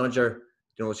potential manager?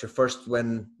 It's your first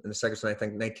win in the Sigerson, I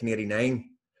think, 1989,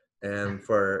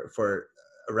 for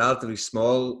a relatively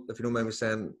small, if you don't mind me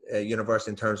saying,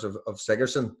 university in terms of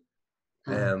Sigerson.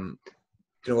 How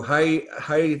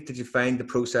did you find the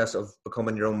process of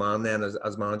becoming your own man then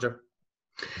as manager?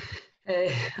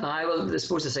 I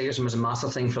suppose the Sigerson was a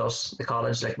massive thing for us, the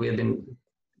college. We had been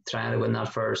trying to win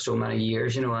that for so many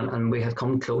years, and we had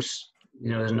come close.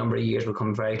 There's a number of years we've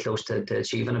come very close to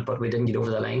achieving it, but we didn't get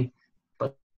over the line.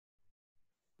 But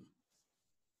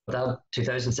that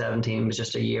 2017 was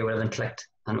just a year where everything clicked,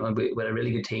 and we had a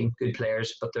really good team, good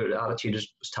players, but their attitude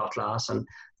was top class, and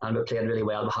we played really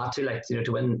well. We had to,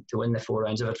 to win the 4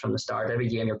 rounds of it from the start. Every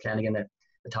game you're playing against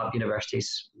the top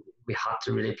universities, we had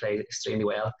to really play extremely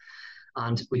well.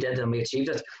 And we did, and we achieved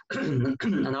it. And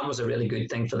that was a really good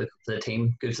thing for the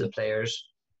team, good for the players.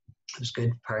 It was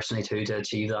good personally too to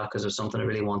achieve that, because it was something I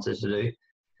really wanted to do.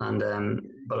 And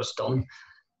but it's done.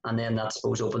 And then that, I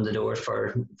suppose, opened the doors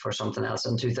for something else.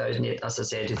 In 2008, as I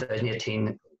say,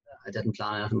 2018, I didn't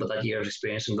plan anything but that year of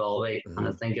experience in Galway. Mm-hmm. And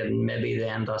I think at maybe the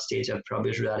end of that stage, I probably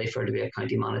was ready to be a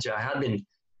county manager. I had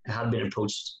been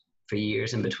approached for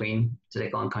years in between to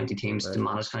take on county teams, right, to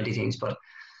manage county teams, but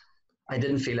I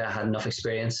didn't feel I had enough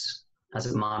experience as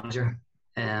a manager.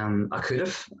 I could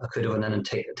have went in and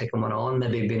taken one on,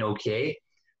 maybe been okay,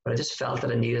 but I just felt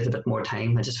that I needed a bit more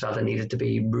time. I just felt I needed to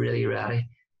be really ready.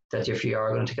 That if you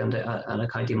are going to get into an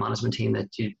county management team, that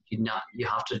you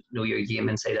have to know your game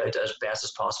inside out as best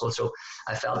as possible. So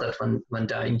I felt that when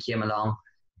Down came along,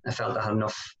 I felt I had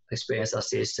enough experience at that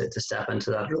stage to step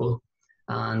into that role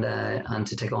and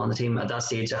to take on the team. At that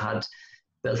stage, I had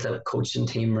built a coaching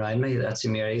team around me at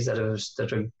St Mary's that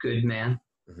are good men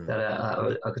that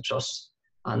I could trust,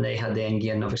 and they had then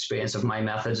gained enough experience of my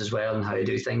methods as well and how to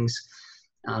do things.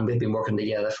 And we've been working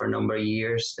together for a number of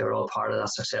years. They were all part of that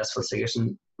successful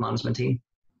Sigerson management team.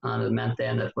 And it meant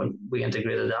then that when we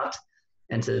integrated that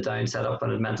into the Down setup,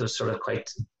 and it meant it was sort of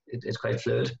it's quite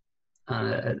fluid.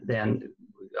 And then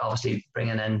obviously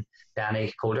bringing in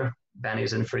Benny Coder. Benny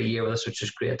was in for a year with us, which was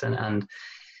great. And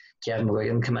Kevin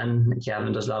McGuigan come in.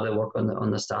 Kevin does a lot of work on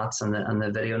the stats and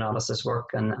the video analysis work.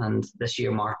 And this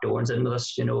year Mark Dorn's in with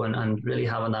us, and really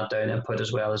having that Down input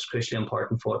as well is crucially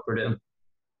important for what we're doing.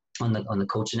 On the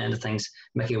coaching end of things,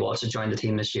 Mickey Walsh has joined the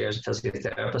team this year as a physical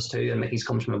therapist too, and Mickey's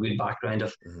comes from a good background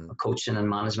of coaching and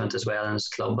management as well in his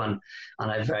club, and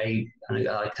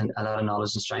a lot of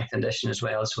knowledge and strength condition as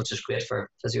well, which is great for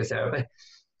physiotherapy.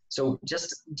 So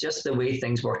just the way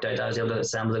things worked out, I was able to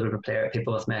assemble a group of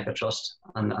people with me I could trust,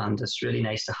 and it's really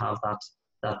nice to have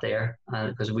that there,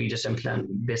 because we just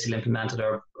basically implemented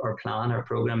our plan, our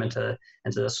program into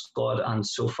the squad, and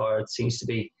so far it seems to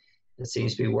be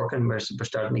working. We're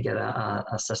starting to get a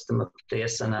system in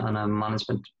place and a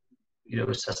management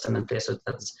system in place that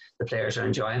the players are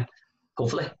enjoying.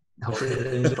 Hopefully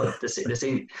but they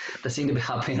seem to be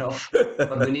happy enough.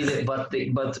 But we need it.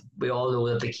 But we all know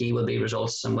that the key will be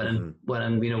results and winning.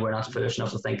 We're not foolish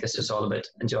enough to think it's just all about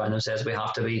enjoying themselves. We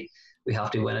have to be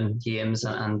winning games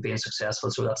and being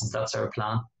successful. So that's our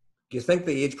plan. Do you think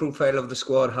the age profile of the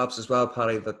squad helps as well,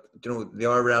 Paddy? That they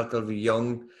are relatively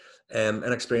young,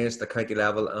 inexperienced at county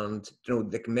level, and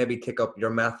they can maybe take up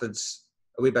your methods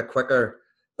a wee bit quicker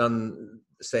than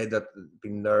say that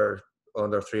being there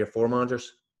under 3 or 4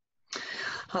 managers?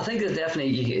 I think that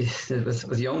definitely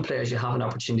with young players you have an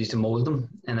opportunity to mould them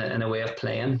in a way of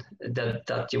playing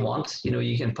that you want.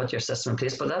 You can put your system in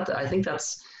place, but I think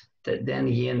then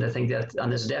again I think that, and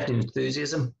there's definitely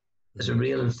enthusiasm. There's a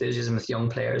real enthusiasm with young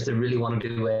players. They really want to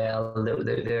do well.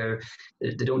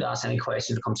 They don't ask any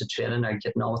questions when it comes to training or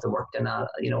getting on with the work, and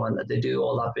and they do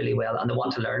all that really well, and they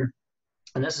want to learn.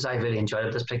 And this is I really enjoyed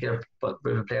it. This particular group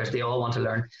of players, they all want to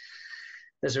learn.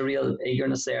 There's a real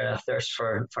eagerness there, a thirst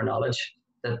for knowledge.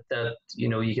 That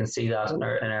you can see that in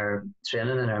our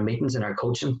training, in our meetings, in our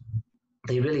coaching.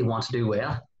 They really want to do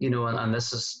well, and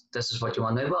this is what you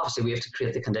want. Now, obviously, we have to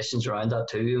create the conditions around that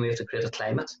too, and we have to create a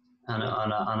climate and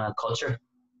a culture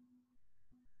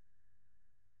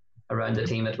around the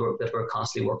team that we're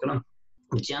constantly working on.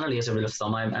 But generally, as a rule of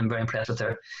thumb, I'm very impressed with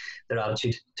their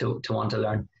attitude to want to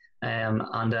learn.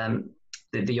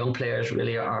 The young players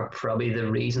really are probably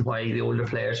the reason why the older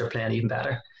players are playing even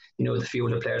better. The few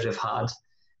older players we've had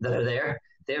that are there,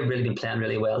 they've really been playing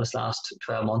really well this last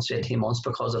 12 months, 18 months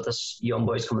because of this young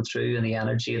boys coming through and the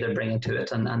energy they're bringing to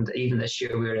it. And even this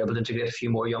year, we were able to integrate a few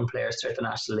more young players throughout the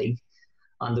National League.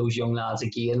 And those young lads,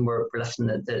 again, were lifting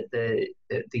the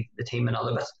team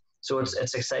another bit. So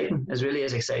it's exciting. It really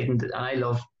is exciting. And I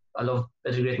love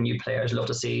integrating new players. I love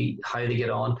to see how they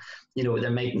get on.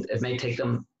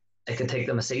 It could take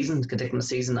them a season. It could take them a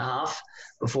season and a half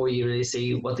before you really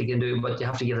see what they can do. But you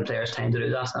have to give the players time to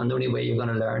do that. And the only way you're going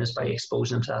to learn is by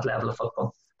exposing them to that level of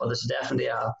football. But there's definitely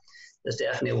a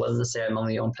willingness there among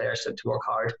the young players to work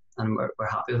hard, and we're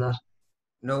happy with that.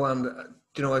 No, and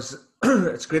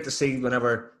it's great to see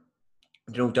whenever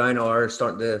Down are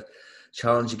starting to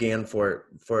challenge again for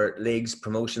leagues,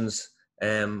 promotions.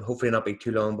 Hopefully not be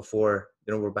too long before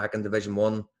we're back in Division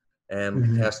 1,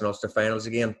 testing us to finals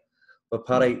again. But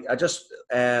Paddy, I just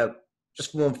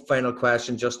one final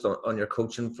question, just on your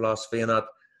coaching philosophy, and that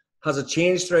has it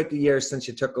changed throughout the years since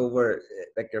you took over,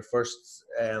 like your first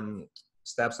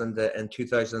steps in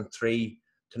 2003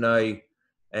 to now?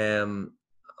 And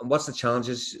what's the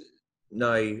challenges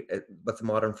now with the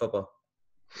modern football?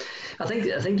 I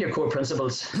think your core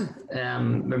principles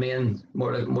remain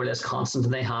more or less constant,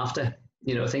 and they have to.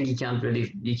 I think you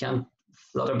can't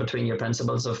flutter between your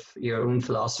principles of your own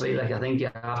philosophy. Like, I think you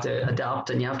have to adapt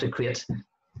and you have to create.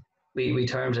 We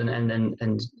terms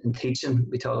in teaching,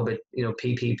 we talk about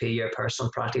PPP, your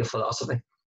personal practical philosophy,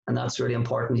 and that's really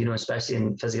important. Especially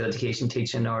in physical education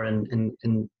teaching or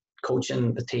in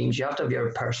coaching the teams, you have to have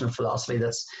your personal philosophy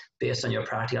that's based on your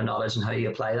practical knowledge and how you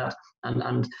apply that,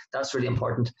 and that's really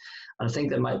important. And I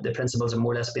think that the principles have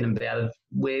more or less been embedded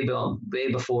way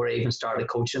before I even started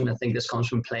coaching. I think this comes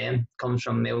from playing, comes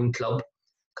from my own club.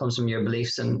 comes from your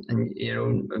beliefs and you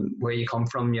know where you come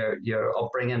from, your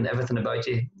upbringing, everything about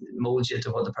you molds you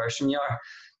to what the person you are.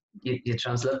 You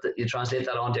translate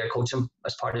that onto your coaching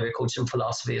as part of your coaching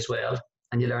philosophy as well,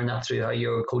 and you learn that through how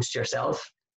you're coached yourself,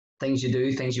 things you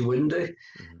do, things you wouldn't do,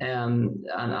 and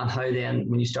how then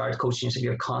when you start coaching yourself,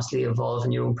 you're constantly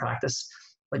evolving your own practice.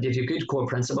 But if you have good core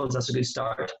principles, that's a good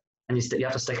start, and you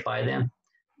have to stick by them.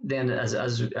 Then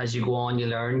as you go on, you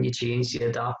learn, you change, you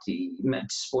adapt.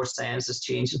 Sports science is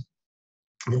changing.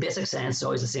 The basic science is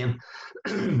always the same.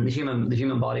 The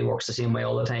human body works the same way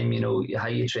all the time. You know, how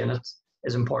you train it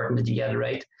is important that you get it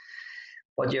right.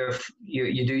 But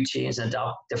you do change and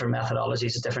adapt different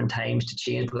methodologies at different times to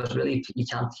change, because really you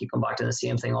can't keep going back to the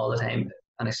same thing all the time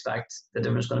and expect the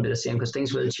difference is going to be the same, because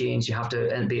things will change. You have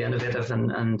to be innovative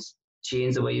and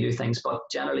change the way you do things. But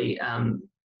generally,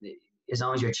 as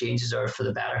long as your changes are for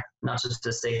the better, not just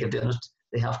the sake of doing it,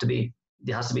 there has to be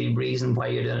reason why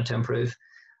you're doing it to improve.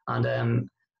 And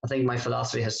I think my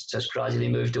philosophy has just gradually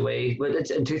moved away. Well,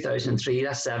 it's in 2003,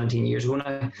 that's 17 years ago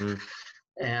now.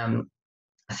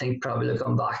 I think probably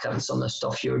looking back at some of the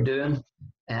stuff you're doing,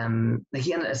 again,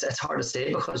 it's hard to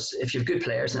say, because if you've good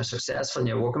players and they're successful and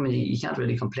you're working with, you can't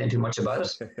really complain too much about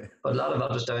it. But a lot of it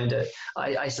was down to,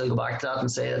 I still go back to that and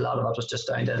say a lot of it was just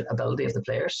down to ability of the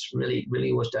players.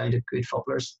 Really was down to good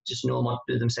footballers just knowing what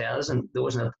to do themselves, and there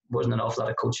wasn't an awful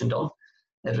lot of coaching done.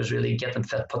 It was really get them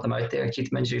fit, put them out there, keep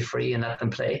them injury free, and let them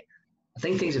play. I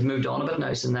think things have moved on a bit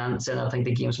now since then. I think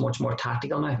the game's much more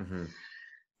tactical now.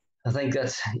 I think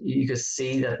that you could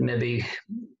see that maybe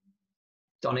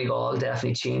Donegal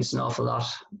definitely changed an awful lot.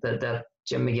 That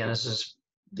Jim McGuinness is,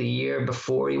 the year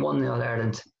before he won the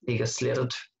All-Ireland, he got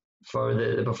slated for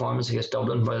the performance against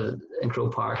Dublin in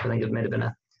Croke Park. I think it might have been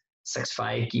a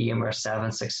 6-5 game or a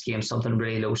 7-6 game, something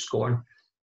really low scoring.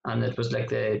 And it was like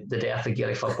the death of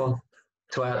Gaelic football.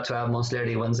 12 months later,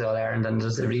 he wins the All-Ireland, and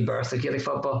there's the rebirth of Gaelic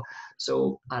football.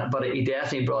 So, but he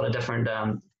definitely brought a different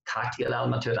tactical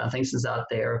element to it. And I think since that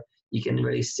there, you can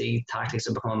really see tactics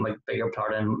have become a bigger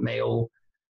part. And Mayo,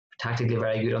 tactically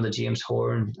very good on the James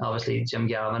Horn. Obviously, Jim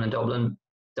Gavin and Dublin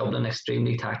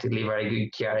extremely tactically very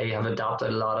good. Kerry have adopted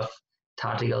a lot of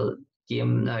tactical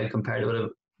game now compared to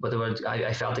what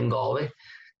I felt in Galway.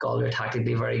 Galway are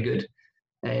tactically very good.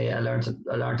 I learned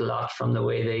a lot from the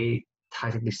way they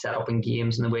tactically set up in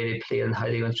games and the way they played and how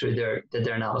they went through did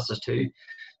their analysis too.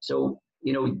 So,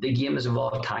 you know, the game has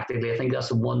evolved tactically. I think that's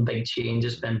the one big change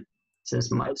has been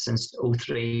since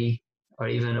 03 or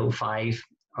even 05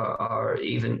 or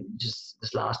even just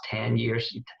this last 10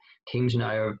 years. Teams now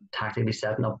are tactically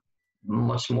setting up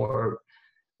much more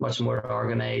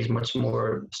organised, much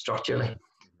more structurally,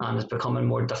 and it's becoming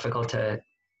more difficult to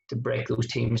break those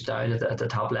teams down at the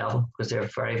top level, because they're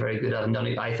very, very good at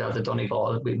it. I felt that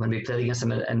Donegal, when we played against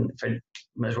them and when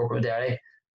I was working with Derry,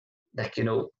 like, you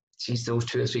know, since those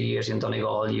 2 or 3 years in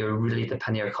Donegal, you're really the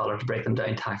penny or collar to break them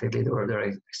down tactically.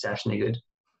 They're exceptionally good.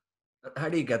 How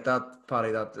do you get that,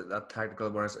 Paddy, that tactical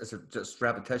awareness? Is it just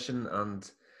repetition and,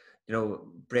 you know,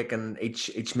 breaking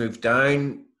each move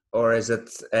down, or is it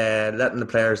letting the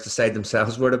players decide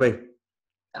themselves where to be?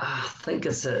 I think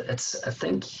I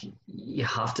think you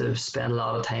have to spend a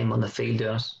lot of time on the field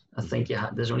doing it. I think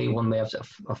there's only one way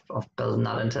of building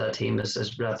that into a team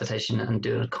is repetition and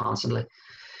doing it constantly.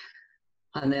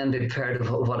 And then be prepared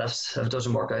for what if it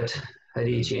doesn't work out. How do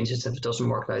you change it if it doesn't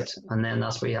work out? And then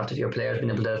that's where you have to, your players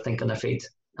being able to think on their feet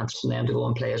and for them to go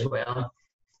and play as well.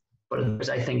 But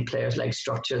I think players like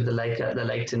structure. They like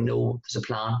to know there's a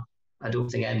plan. I don't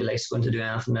think anybody likes going to do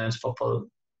anything now in football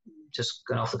just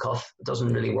going off the cuff. It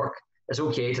doesn't really work. It's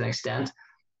okay to an extent,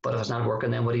 but if it's not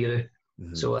working, then what do you do?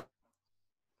 Mm-hmm. So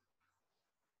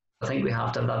I think we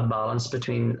have to have that balance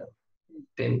between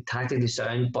being tactically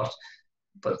sound, but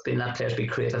being let players be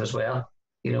creative as well,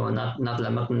 you know, and not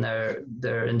limiting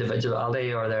their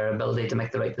individuality or their ability to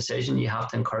make the right decision. You have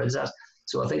to encourage that.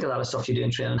 So I think a lot of stuff you do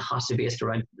in training has to be based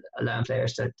around allowing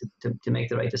players to make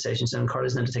the right decisions and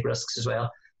encouraging them to take risks as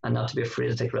well, and not to be afraid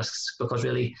to take risks, because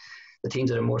really the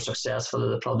teams that are more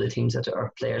successful are probably the teams that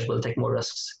are players will take more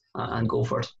risks and go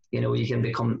for it. You know, you can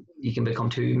become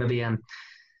too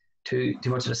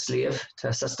much of a slave to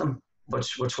a system,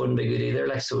 which wouldn't be good either.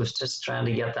 Like, so it's just trying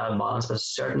to get that balance. But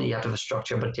certainly you have to have a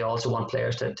structure, but you also want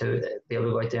players to be able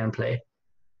to go out there and play.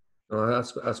 Oh,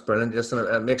 that's brilliant. Just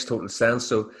it makes total sense.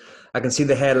 So I can see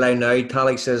the headline now.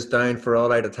 Tally says down for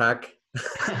all out attack.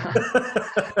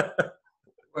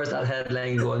 Where's that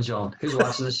headline going, John? Who's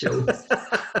watching the show?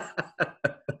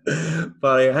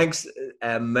 Barry, thanks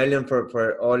a million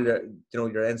for all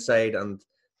your insight, and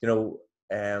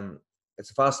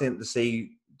it's fascinating to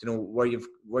see where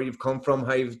you've come from,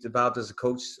 how you've developed as a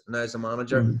coach and now as a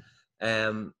manager.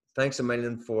 thanks a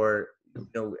million for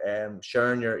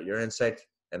sharing your insight.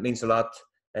 It means a lot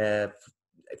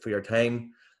for your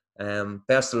time.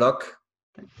 Best of luck.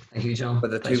 Thank you, John. For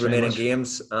the two remaining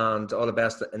games, and all the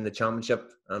best in the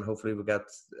championship, and hopefully we'll get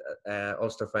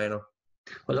Ulster final.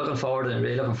 Well,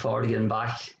 really looking forward to getting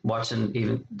back, watching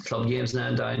even club games now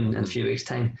and down in a few weeks'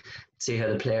 time, see how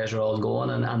the players are all going,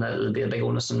 and it'll be a big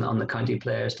onus on the county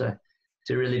players to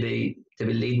really be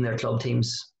leading their club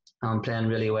teams and playing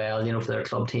really well, for their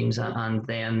club teams, and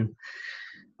then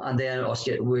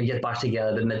we'll get back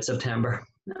together in mid-September.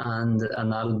 And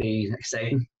that'll be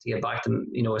exciting to get back to.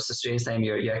 It's a strange time.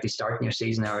 You're actually starting your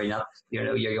season, or you're not.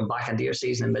 You're going back into your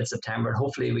season in mid-September, and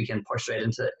hopefully we can push right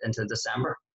into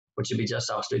December, which would be just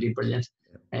absolutely brilliant.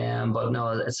 But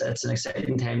no, it's an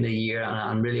exciting time of the year, and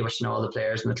I'm really wishing all the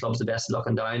players and the clubs the best of luck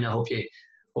and down. I hope you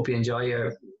enjoy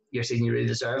your season. You really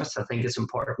deserve it. I think it's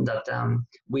important that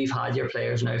we've had your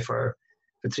players now for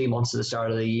 3 months at the start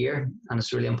of the year, and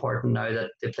it's really important now that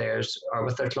the players are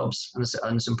with their clubs, and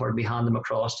it's important to hand them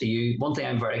across to you. One thing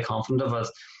I'm very confident of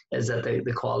is that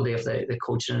the quality of the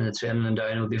coaching and the training and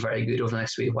down will be very good over the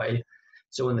next wee while.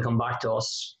 So when they come back to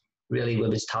us, really we'll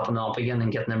be tapping them up again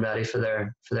and getting them ready for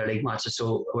their league matches.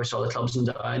 So I wish all the clubs in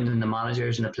down and the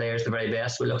managers and the players the very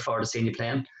best. We look forward to seeing you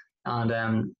playing,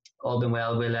 and all being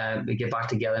well, we'll get back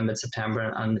together in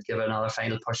mid-September and give it another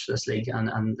final push for this league, and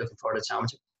looking forward to the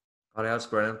championship. Oh, that's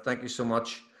brilliant. Thank you so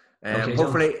much. Okay,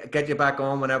 hopefully get you back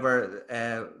on whenever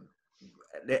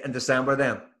in December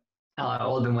then.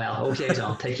 All been well. Okay,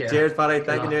 John. Take care. Cheers, Paddy.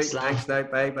 Thank you. Thanks now.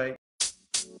 Bye.